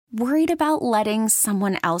Worried about letting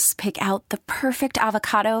someone else pick out the perfect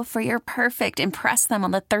avocado for your perfect impress them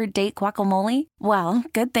on the third date guacamole? Well,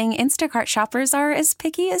 good thing Instacart shoppers are as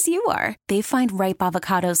picky as you are. They find ripe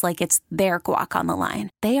avocados like it's their guac on the line.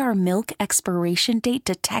 They are milk expiration date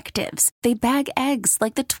detectives. They bag eggs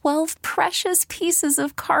like the 12 precious pieces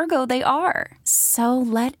of cargo they are. So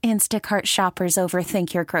let Instacart shoppers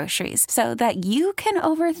overthink your groceries so that you can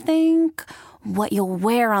overthink what you'll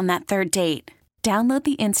wear on that third date. Download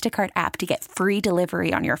the Instacart app to get free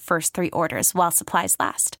delivery on your first 3 orders while supplies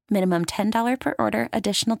last. Minimum $10 per order.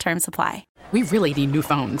 Additional terms apply. We really need new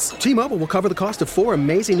phones. T-Mobile will cover the cost of 4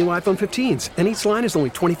 amazing new iPhone 15s, and each line is only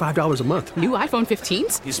 $25 a month. New iPhone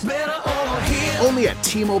 15s? It's better over here. Only at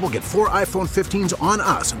T-Mobile, get 4 iPhone 15s on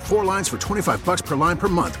us and 4 lines for $25 per line per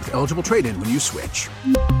month with eligible trade-in when you switch.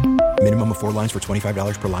 Minimum of 4 lines for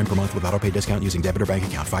 $25 per line per month with autopay discount using debit or bank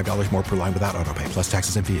account. $5 more per line without autopay, plus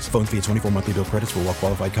taxes and fees. Phone fee at 24 monthly bill credits for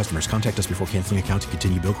well-qualified customers. Contact us before canceling account to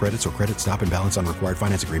continue bill credits or credit stop and balance on required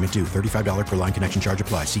finance agreement due. $35 per line connection charge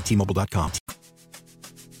applies. See T-Mobile.com.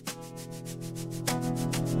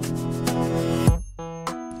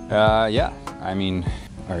 Yeah, I mean,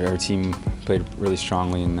 our team played really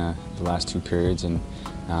strongly in the last 2 periods, and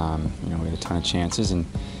we had a ton of chances, and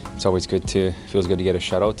it's always feels good to get a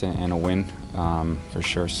shutout and a win for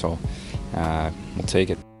sure. So we'll take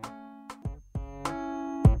it.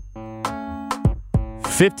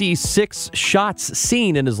 56 shots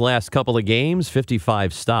seen in his last couple of games,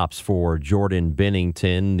 55 stops for Jordan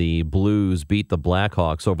Binnington. The Blues beat the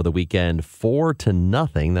Blackhawks over the weekend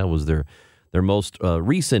 4-0. That was their most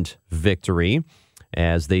recent victory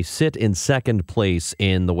as they sit in second place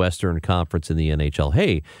in the Western Conference in the NHL.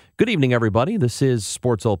 Hey, good evening, everybody. This is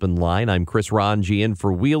Sports Open Line. I'm Chris Ranji in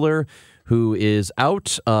for Wheeler, who is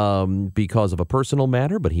out because of a personal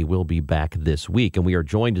matter, but he will be back this week. And we are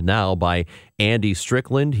joined now by Andy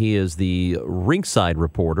Strickland. He is the rinkside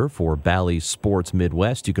reporter for Bally Sports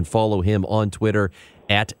Midwest. You can follow him on Twitter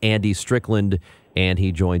at Andy Strickland, and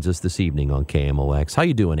he joins us this evening on KMOX. How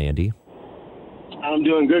you doing, Andy? I'm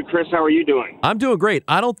doing good, Chris. How are you doing? I'm doing great.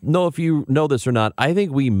 I don't know if you know this or not. I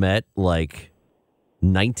think we met like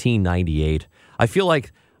 1998. I feel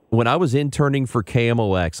like when I was interning for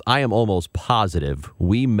KMOX, I am almost positive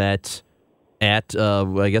we met at,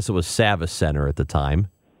 I guess it was Savas Center at the time.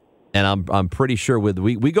 And I'm pretty sure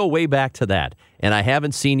we go way back to that. And I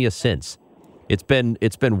haven't seen you since. It's been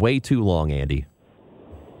way too long, Andy.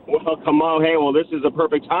 Well, come on. Hey, well, this is the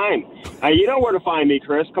perfect time. You know where to find me,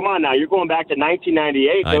 Chris. Come on now. You're going back to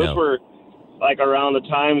 1998. Those were like around the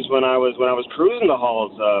times when I was cruising the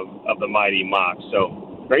halls of the mighty Mox.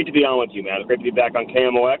 So great to be on with you, man. It's great to be back on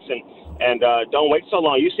KMOX. And don't wait so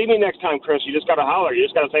long. You see me next time, Chris. You just got to holler. You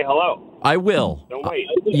just got to say hello. I will. Don't wait.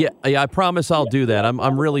 Yeah, I promise I'll do that.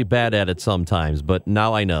 I'm really bad at it sometimes, but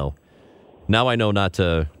now I know. Now I know not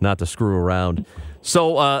to screw around.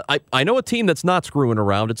 So I know a team that's not screwing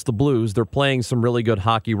around. It's the Blues. They're playing some really good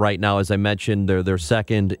hockey right now. As I mentioned, they're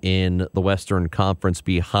second in the Western Conference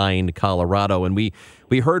behind Colorado. And we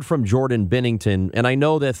heard from Jordan Binnington, and I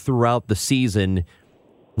know that throughout the season,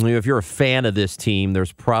 if you're a fan of this team,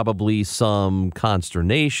 there's probably some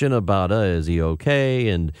consternation about, is he okay?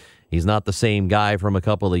 And he's not the same guy from a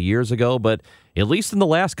couple of years ago. But at least in the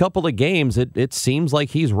last couple of games, it seems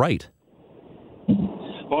like he's right.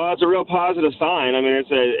 Well, that's a real positive sign. I mean,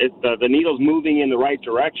 the needle's moving in the right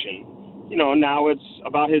direction. You know, now it's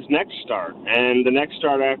about his next start and the next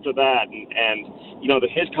start after that, and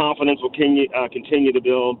his confidence will continue to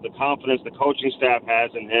build. The confidence the coaching staff has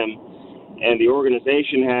in him and the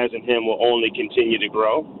organization has in him will only continue to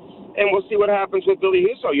grow. And we'll see what happens with Billy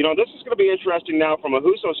Husso. You know, this is going to be interesting now from a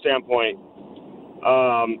Husso standpoint.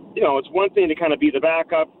 It's one thing to kind of be the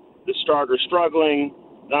backup, the starter struggling.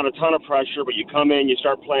 Not a ton of pressure, but you come in, you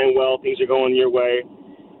start playing well, things are going your way.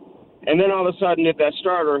 And then all of a sudden, if that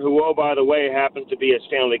starter, who, oh, by the way, happens to be a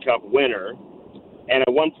Stanley Cup winner, and at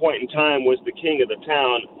one point in time was the king of the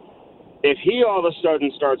town, if he all of a sudden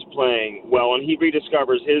starts playing well and he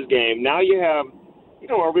rediscovers his game, now you have,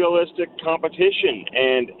 a realistic competition.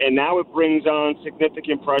 And now it brings on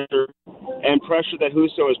significant pressure, and pressure that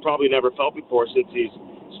Husso has probably never felt before since he's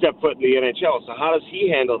stepped foot in the NHL. So how does he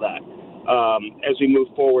handle that? As we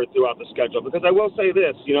move forward throughout the schedule. Because I will say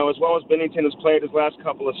this, as well as Binnington has played his last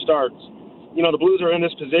couple of starts, the Blues are in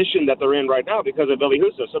this position that they're in right now because of Billy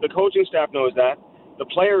Husso. So the coaching staff knows that. The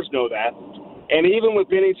players know that. And even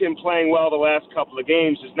with Binnington playing well the last couple of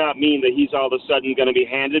games does not mean that he's all of a sudden going to be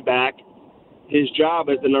handed back his job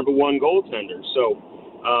as the number one goaltender. So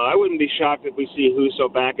I wouldn't be shocked if we see Husso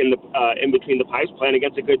back in between the pipes playing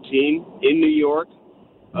against a good team in New York.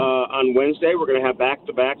 on Wednesday. We're going to have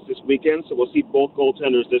back-to-backs this weekend, so we'll see both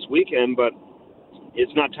goaltenders this weekend, but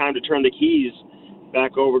it's not time to turn the keys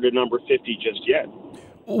back over to number 50 just yet.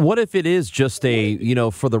 What if it is just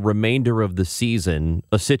for the remainder of the season,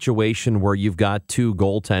 a situation where you've got two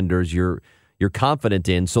goaltenders you're confident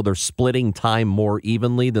in, so they're splitting time more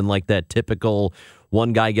evenly than like that typical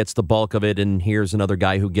one guy gets the bulk of it and here's another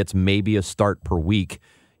guy who gets maybe a start per week.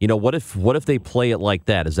 What if they play it like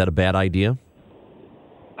that? Is that a bad idea?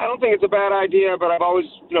 I don't think it's a bad idea, but I've always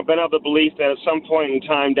been of the belief that at some point in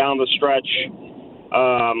time down the stretch,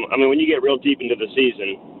 when you get real deep into the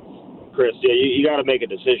season, Chris, you got to make a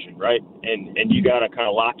decision, right? And you got to kind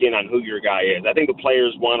of lock in on who your guy is. I think the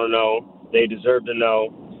players want to know. They deserve to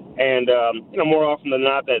know. And, more often than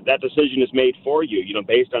not, that decision is made for you,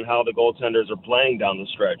 based on how the goaltenders are playing down the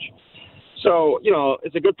stretch. So,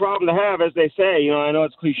 it's a good problem to have, as they say. I know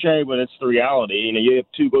it's cliche, but it's the reality. You have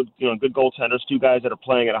two good goaltenders, two guys that are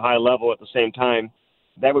playing at a high level at the same time.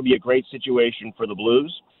 That would be a great situation for the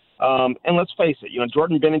Blues. And let's face it,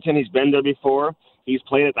 Jordan Binnington, he's been there before. He's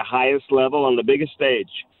played at the highest level on the biggest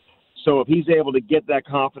stage. So if he's able to get that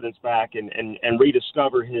confidence back and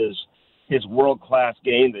rediscover his world-class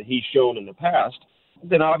game that he's shown in the past,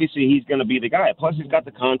 then obviously he's going to be the guy. Plus, he's got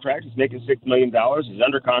the contract. He's making $6 million. He's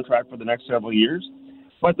under contract for the next several years.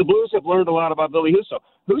 But the Blues have learned a lot about Billy Husso.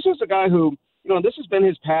 Husso's a guy who, this has been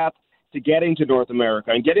his path to getting to North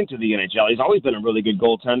America and getting to the NHL. He's always been a really good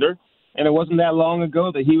goaltender. And it wasn't that long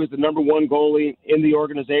ago that he was the number one goalie in the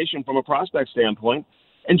organization from a prospect standpoint.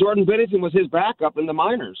 And Jordan Binnington was his backup in the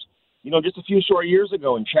minors. Just a few short years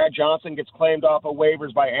ago, and Chad Johnson gets claimed off of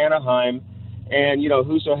waivers by Anaheim. And,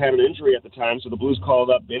 Husso had an injury at the time, so the Blues called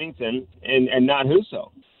up Binnington and not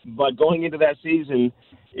Husso. But going into that season,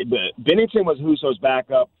 Binnington was Husso's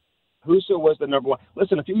backup. Husso was the number one.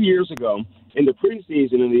 Listen, a few years ago, in the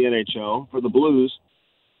preseason in the NHL for the Blues,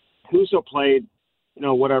 Husso played,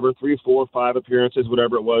 3, 4, 5 appearances,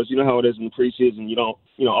 whatever it was. You know how it is in the preseason. You don't,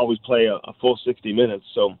 always play a full 60 minutes.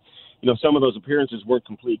 So, some of those appearances weren't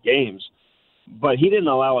complete games. But he didn't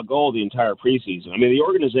allow a goal the entire preseason. The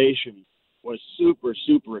organization was super,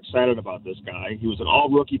 super excited about this guy. He was an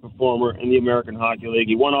all-rookie performer in the American Hockey League.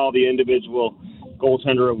 He won all the individual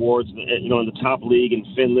goaltender awards, in the top league in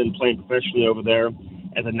Finland, playing professionally over there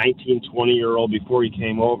as a 19, 20-year-old before he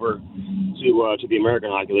came over to the American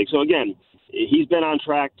Hockey League. So, again, he's been on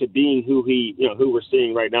track to being who we're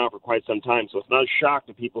seeing right now for quite some time. So it's not a shock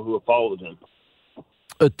to people who have followed him.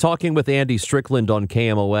 Talking with Andy Strickland on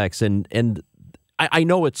KMOX, and I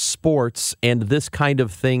know it's sports, and this kind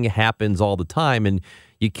of thing happens all the time, and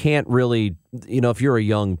you can't really, if you're a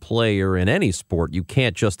young player in any sport, you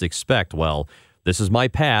can't just expect, well, this is my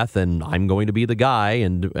path, and I'm going to be the guy,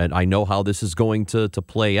 and I know how this is going to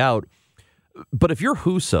play out. But if you're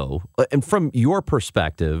Husso, and from your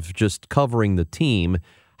perspective, just covering the team,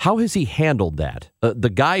 how has he handled that?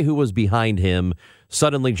 The guy who was behind him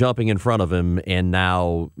suddenly jumping in front of him, and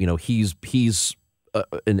now he's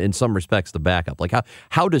in some respects the backup. Like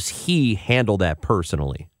how does he handle that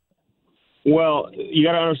personally? Well, you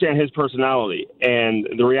got to understand his personality, and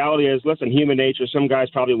the reality is, listen, human nature. Some guys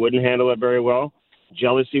probably wouldn't handle it very well.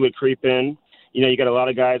 Jealousy would creep in. You got a lot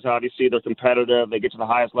of guys, obviously, they're competitive. They get to the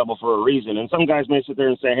highest level for a reason. And some guys may sit there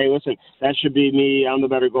and say, hey, listen, that should be me. I'm the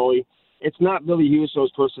better goalie. It's not Billy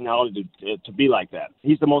Husso's personality to be like that.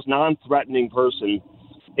 He's the most non-threatening person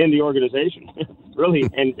in the organization, really,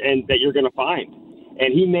 and that you're going to find.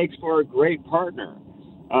 And he makes for a great partner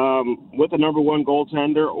with a number one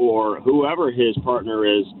goaltender or whoever his partner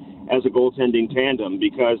is as a goaltending tandem,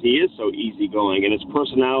 because he is so easygoing and his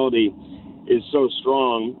personality is so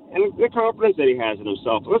strong, and the confidence that he has in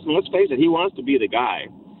himself. Listen, let's face it, he wants to be the guy.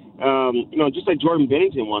 Just like Jordan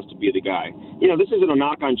Binnington wants to be the guy. This isn't a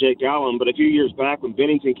knock on Jake Allen, but a few years back when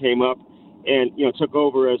Binnington came up and, took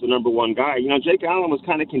over as the number one guy, Jake Allen was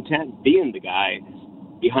kind of content being the guy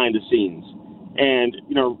behind the scenes and,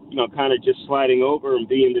 kind of just sliding over and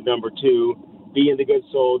being the number two, being the good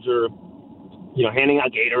soldier, handing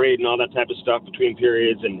out Gatorade and all that type of stuff between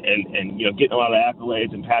periods and getting a lot of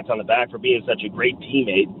accolades and pats on the back for being such a great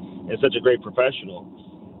teammate and such a great professional,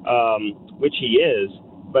 which he is.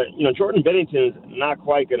 But, Jordan Binnington is not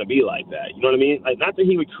quite going to be like that. You know what I mean? Like, not that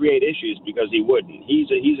he would create issues, because he wouldn't. He's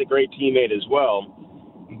a great teammate as well.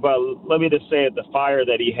 But let me just say it, the fire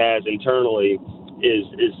that he has internally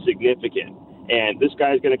is significant. And this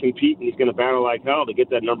guy's going to compete, and he's going to battle like hell to get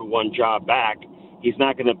that number one job back. He's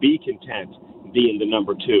not going to be content being the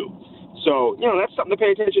number two. So, that's something to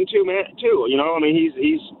pay attention to, man, too.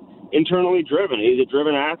 He's internally driven. He's a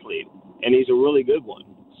driven athlete, and he's a really good one.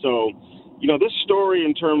 So, this story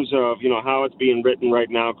in terms of, how it's being written right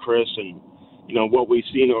now, Chris, and, what we've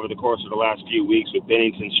seen over the course of the last few weeks with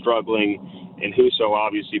Binnington struggling and Husso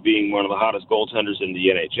obviously being one of the hottest goaltenders in the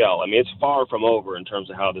NHL. I mean, it's far from over in terms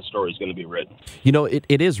of how this story is going to be written.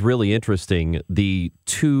 It is really interesting, the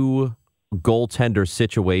two goaltender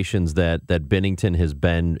situations that Binnington has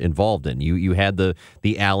been involved in. You had the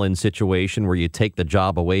Allen situation where you take the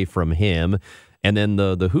job away from him, and then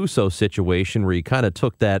the Husso situation where you kind of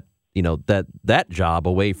took that that job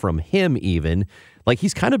away from him even. Like,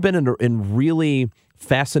 he's kind of been in really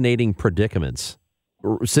fascinating predicaments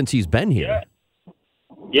since he's been here.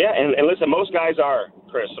 Yeah, and listen, most guys are,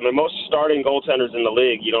 Chris. I mean, most starting goaltenders in the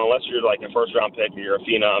league, unless you're like a first-round pick or you're a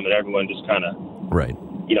phenom and everyone just kind of right,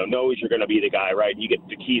 knows you're going to be the guy, right? You get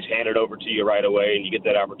the keys handed over to you right away and you get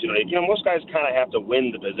that opportunity. Most guys kind of have to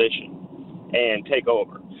win the position and take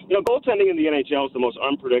over. Goaltending in the NHL is the most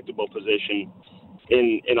unpredictable position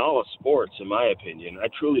in all of sports, in my opinion. I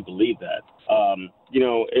truly believe that.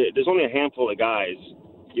 There's only a handful of guys,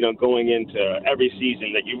 going into every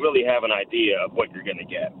season that you really have an idea of what you're going to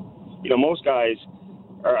get. Most guys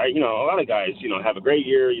are, a lot of guys, have a great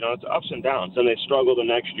year, it's ups and downs. Then they struggle the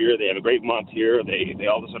next year. They have a great month here. They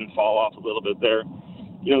all of a sudden fall off a little bit there.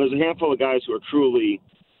 There's a handful of guys who are truly,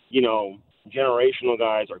 generational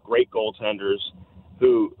guys, are great goaltenders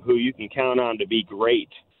who you can count on to be great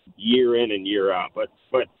year in and year out. But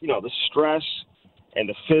the stress and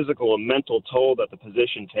the physical and mental toll that the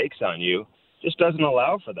position takes on you just doesn't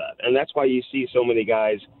allow for that. And that's why you see so many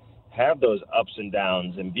guys have those ups and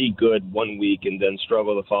downs and be good one week and then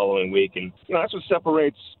struggle the following week. And that's what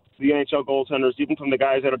separates the NHL goaltenders even from the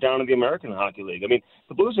guys that are down in the American Hockey League. I mean,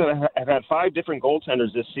 the Blues have had 5 different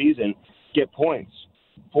goaltenders this season get points,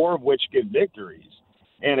 4 of which give victories.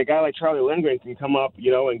 And a guy like Charlie Lindgren can come up,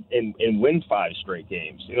 and win 5 straight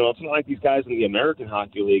games. It's not like these guys in the American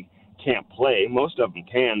Hockey League can't play. Most of them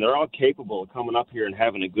can. They're all capable of coming up here and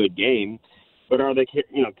having a good game. But are they,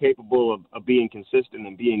 capable of being consistent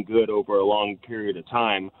and being good over a long period of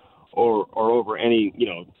time or over any,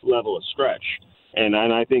 level of stretch? And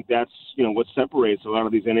I think that's, what separates a lot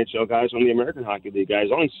of these NHL guys from the American Hockey League guys.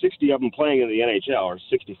 Only 60 of them playing in the NHL, or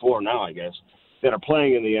 64 now, I guess, that are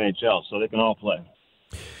playing in the NHL, so they can all play.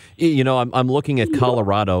 I'm looking at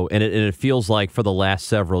Colorado, and it feels like for the last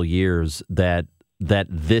several years that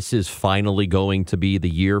this is finally going to be the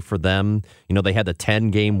year for them. They had the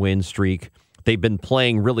 10-game win streak. They've been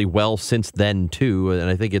playing really well since then too, and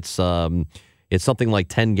I think it's something like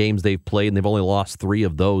 10 games they've played, and they've only lost 3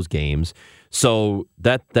 of those games. So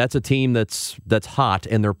that's a team that's hot,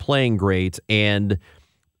 and they're playing great, and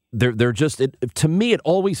they're just, to me, it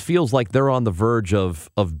always feels like they're on the verge of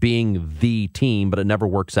being the team, but it never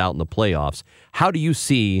works out in the playoffs. How do you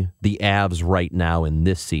see the Avs right now in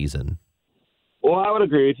this season? Well, I would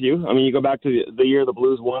agree with you. I mean, you go back to the year the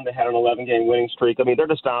Blues won, they had an 11-game winning streak. I mean, they're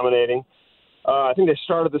just dominating. I think they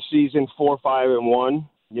started the season 4-5-1.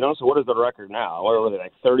 So what is the record now? What are they,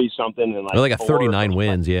 like 30-something? And they got 39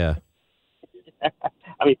 wins, yeah.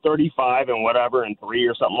 I mean, 35 and whatever and 3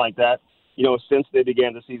 or something like that. Since they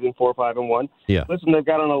began the season 4-5-1. Yeah. Listen, they've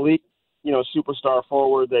got an elite, superstar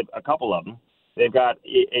forward. A couple of them. They've got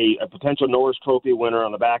a potential Norris Trophy winner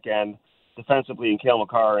on the back end defensively in Cale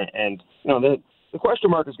Makar. And the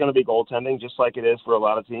question mark is going to be goaltending, just like it is for a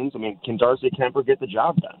lot of teams. I mean, can Darcy Kemper get the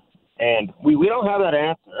job done? And we don't have that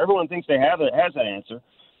answer. Everyone thinks they has that answer.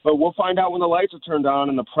 But we'll find out when the lights are turned on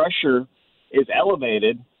and the pressure is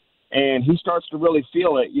elevated and he starts to really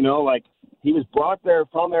feel it, like he was brought there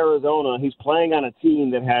from Arizona. He's playing on a team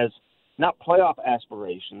that has not playoff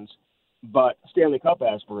aspirations, but Stanley Cup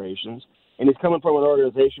aspirations. And he's coming from an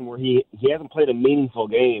organization where he hasn't played a meaningful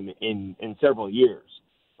game in several years,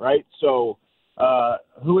 right? So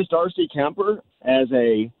who is Darcy Kemper as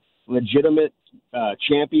a legitimate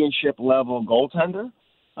championship-level goaltender?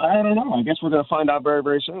 I don't know. I guess we're going to find out very,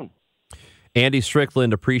 very soon. Andy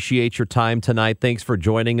Strickland, appreciate your time tonight. Thanks for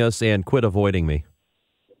joining us, and quit avoiding me.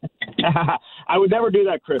 I would never do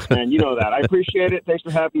that, Chris, man. You know that. I appreciate it. Thanks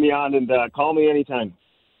for having me on, and call me anytime.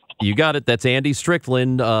 You got it. That's Andy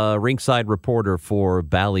Strickland, ringside reporter for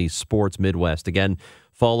Bally Sports Midwest. Again,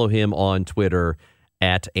 follow him on Twitter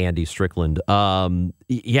at Andy Strickland. I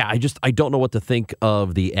don't know what to think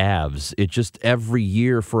of the Avs. It just every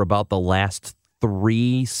year for about the last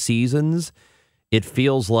 3 seasons, it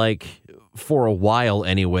feels like for a while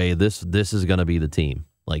anyway, this is going to be the team.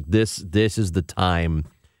 Like this is the time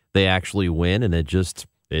they actually win, and it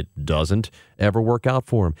doesn't ever work out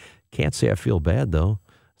for them. Can't say I feel bad though.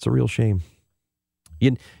 It's a real shame.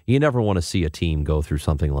 You never want to see a team go through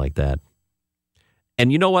something like that.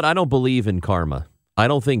 And you know what? I don't believe in karma. I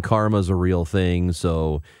don't think karma's a real thing.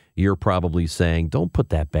 So you're probably saying, don't put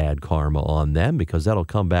that bad karma on them because that'll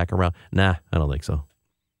come back around. Nah, I don't think so.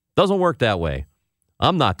 Doesn't work that way.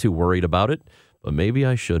 I'm not too worried about it, but maybe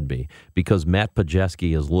I should be because Matt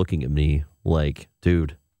Pajeski is looking at me like,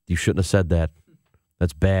 dude, you shouldn't have said that.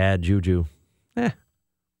 That's bad juju.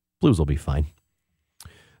 Blues will be fine.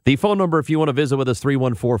 The phone number, if you want to visit with us,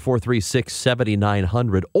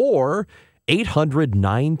 314-436-7900 or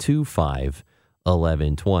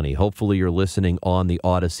 800-925-1120. Hopefully you're listening on the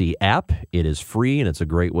Odyssey app. It is free, and it's a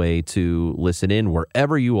great way to listen in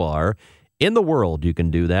wherever you are in the world. You can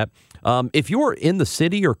do that. If you're in the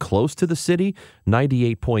city or close to the city,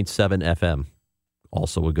 98.7 FM.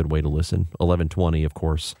 Also a good way to listen. 1120, of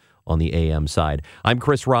course, on the AM side. I'm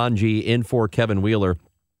Chris Ranji in for Kevin Wheeler.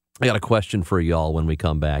 I got a question for y'all when we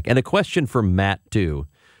come back, and a question for Matt too,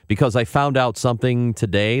 because I found out something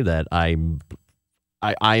today that I'm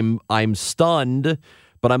stunned,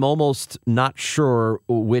 but I'm almost not sure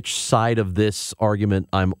which side of this argument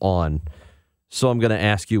I'm on. So I'm going to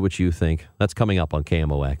ask you what you think. That's coming up on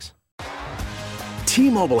KMOX.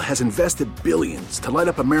 T-Mobile has invested billions to light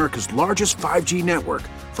up America's largest 5G network,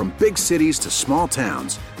 from big cities to small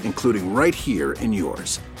towns, including right here in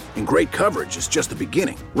yours. And great coverage is just the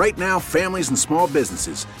beginning. Right now, families and small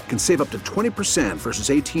businesses can save up to 20% versus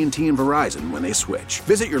AT&T and Verizon when they switch.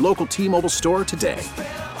 Visit your local T-Mobile store today.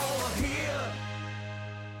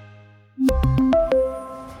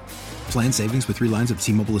 Plan savings with 3 lines of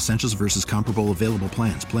T-Mobile Essentials versus comparable available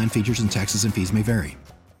plans. Plan features and taxes and fees may vary.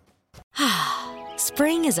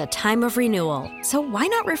 Spring is a time of renewal, so why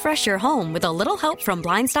not refresh your home with a little help from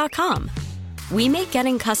Blinds.com? We make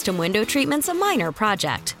getting custom window treatments a minor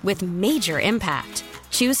project with major impact.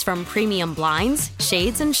 Choose from premium blinds,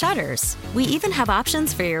 shades, and shutters. We even have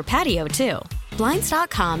options for your patio, too.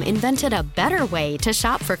 Blinds.com invented a better way to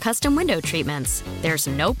shop for custom window treatments. There's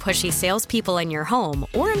no pushy salespeople in your home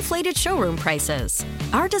or inflated showroom prices.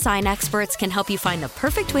 Our design experts can help you find the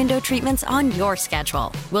perfect window treatments on your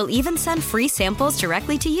schedule. We'll even send free samples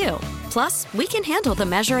directly to you. Plus, we can handle the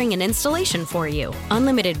measuring and installation for you.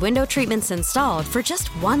 Unlimited window treatments installed for just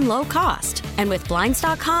one low cost. And with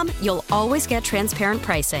Blinds.com, you'll always get transparent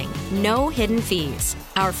pricing. No hidden fees.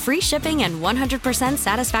 Our free shipping and 100%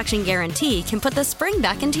 satisfaction guarantee can put the spring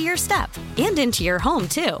back into your step and into your home,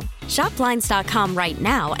 too. Shop Blinds.com right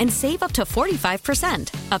now and save up to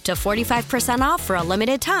 45%. Up to 45% off for a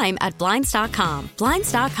limited time at Blinds.com.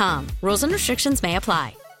 Blinds.com. Rules and restrictions may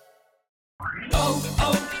apply.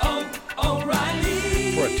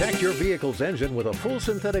 Protect your vehicle's engine with a full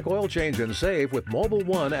synthetic oil change and save with Mobil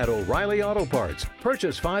 1 at O'Reilly Auto Parts.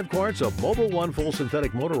 Purchase 5 quarts of Mobil 1 full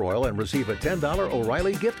synthetic motor oil and receive a $10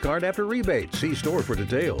 O'Reilly gift card after rebate. See store for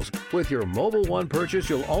details. With your Mobil 1 purchase,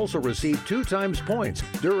 you'll also receive 2 times points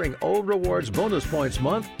during O Rewards Bonus Points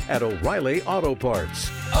Month at O'Reilly Auto Parts.